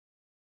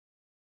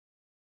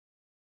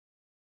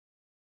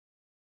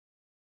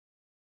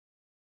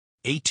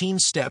18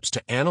 steps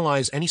to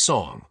analyze any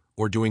song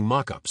or doing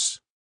mockups.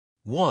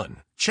 1.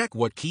 Check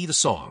what key the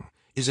song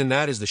is in.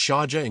 That is the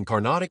shadjaa in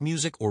Carnatic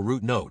music or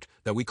root note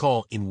that we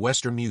call in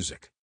Western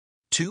music.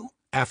 2.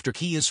 After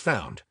key is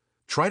found,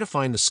 try to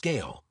find the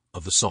scale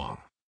of the song.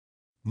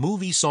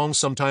 Movie songs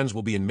sometimes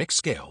will be in mixed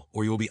scale,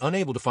 or you will be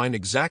unable to find the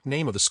exact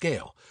name of the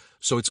scale,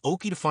 so it's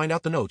okay to find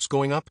out the notes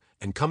going up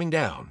and coming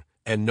down,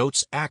 and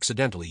notes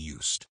accidentally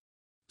used.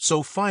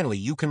 So finally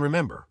you can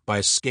remember by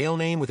a scale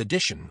name with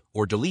addition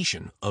or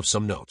deletion of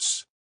some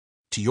notes.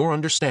 To your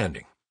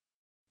understanding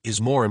is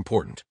more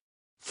important.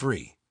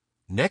 3.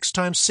 Next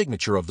time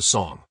signature of the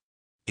song.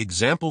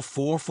 Example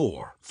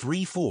 4/4,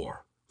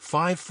 3/4,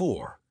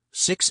 5/4,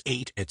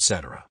 6/8,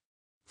 etc.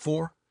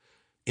 4.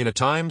 In a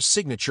time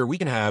signature we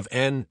can have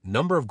n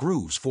number of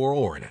grooves 4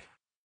 or in it.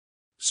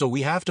 So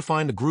we have to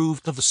find the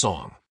groove of the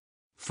song.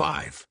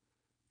 5.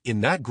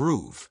 In that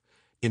groove,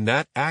 in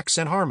that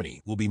accent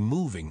harmony will be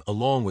moving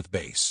along with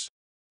bass.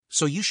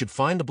 So you should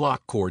find the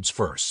block chords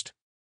first.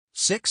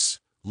 6.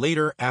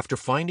 Later after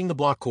finding the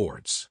block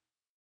chords.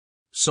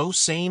 So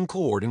same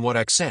chord in what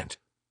accent,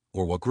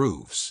 or what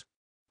grooves.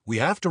 We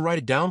have to write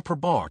it down per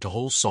bar to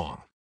whole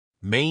song.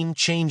 Main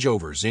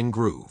changeovers in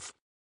groove.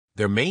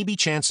 There may be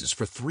chances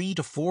for 3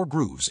 to 4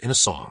 grooves in a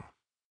song.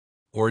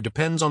 Or it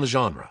depends on the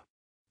genre.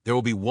 There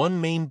will be one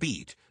main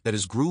beat that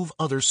is groove,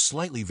 others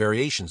slightly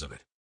variations of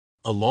it,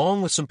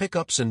 along with some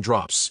pickups and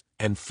drops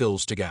and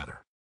fills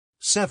together.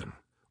 7.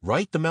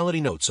 Write the melody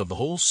notes of the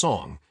whole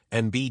song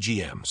and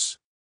BGMs.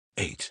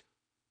 8.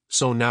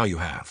 So now you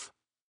have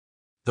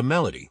the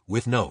melody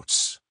with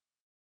notes,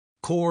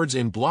 chords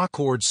in block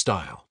chord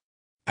style,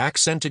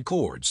 accented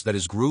chords that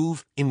is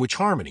groove in which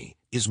harmony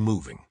is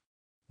moving.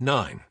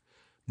 9.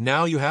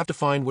 Now you have to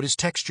find what is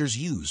textures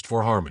used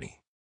for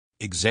harmony.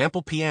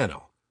 Example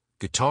piano.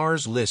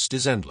 Guitar's list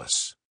is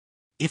endless.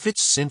 If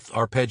it's synth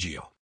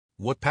arpeggio,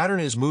 what pattern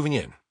is moving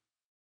in?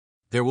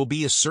 There will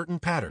be a certain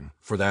pattern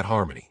for that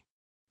harmony.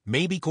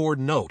 Maybe chord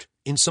note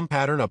in some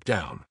pattern up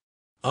down,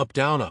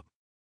 up,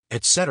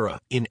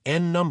 etc. in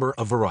n number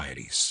of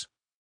varieties.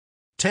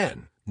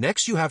 10.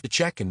 Next you have to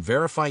check and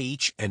verify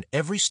each and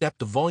every step,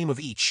 the volume of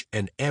each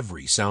and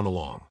every sound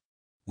along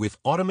with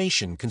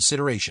automation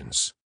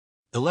considerations.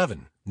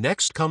 11.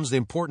 Next comes the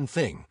important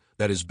thing,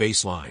 that is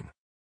bass line.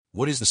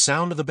 What is the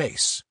sound of the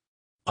bass?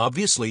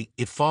 Obviously,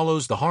 it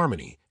follows the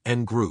harmony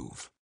and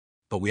groove,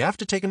 but we have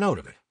to take a note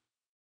of it.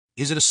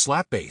 Is it a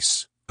slap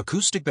bass,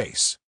 acoustic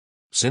bass,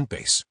 synth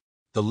bass?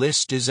 The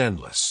list is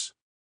endless.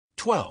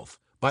 12.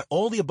 By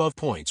all the above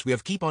points, we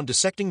have keep on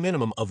dissecting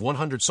minimum of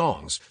 100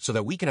 songs so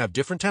that we can have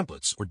different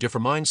templates or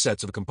different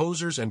mindsets of the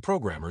composers and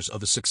programmers of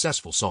the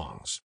successful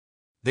songs.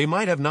 They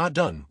might have not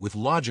done with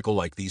logical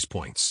like these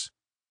points.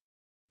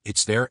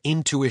 It's their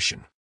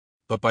intuition.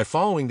 But by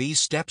following these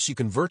steps you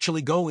can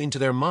virtually go into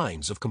their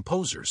minds of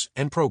composers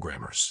and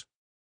programmers.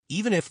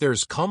 Even if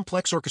there's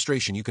complex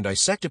orchestration, you can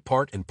dissect it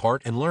part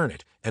and learn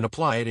it and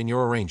apply it in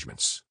your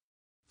arrangements.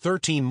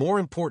 13. More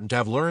important to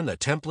have learned that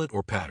template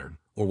or pattern,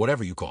 or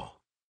whatever you call.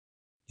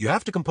 You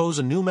have to compose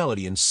a new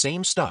melody in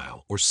same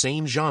style or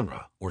same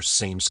genre or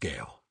same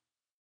scale.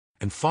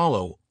 And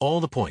follow all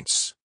the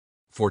points.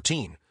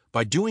 14.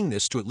 By doing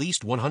this to at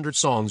least 100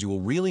 songs, you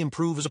will really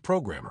improve as a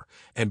programmer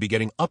and be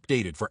getting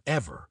updated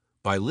forever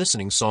by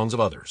listening songs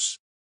of others.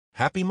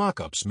 Happy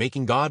mockups,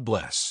 making God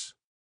bless.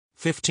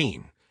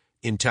 15.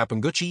 In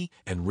tapanguchi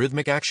and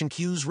rhythmic action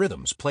cues,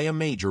 rhythms play a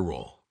major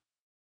role.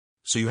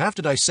 So you have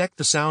to dissect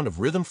the sound of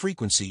rhythm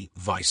frequency,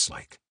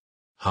 vice-like,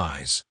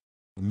 highs,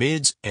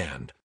 mids,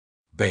 and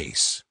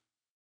bass.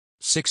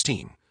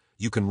 16.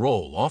 You can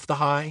roll off the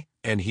high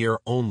and hear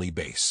only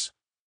bass.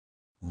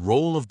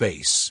 Roll of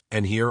bass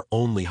and hear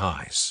only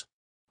highs.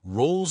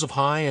 Rolls of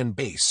high and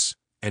bass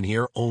and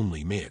hear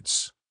only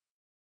mids.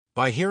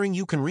 By hearing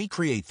you can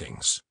recreate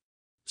things.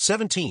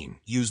 17.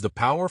 Use the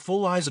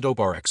powerful isotope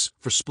RX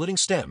for splitting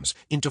stems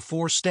into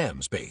 4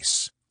 stems: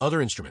 bass,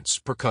 other instruments,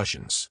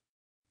 percussions,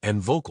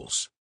 and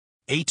vocals.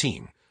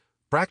 18.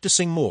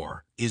 Practicing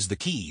more is the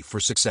key for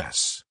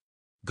success.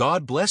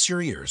 God bless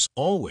your ears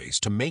always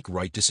to make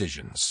right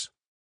decisions.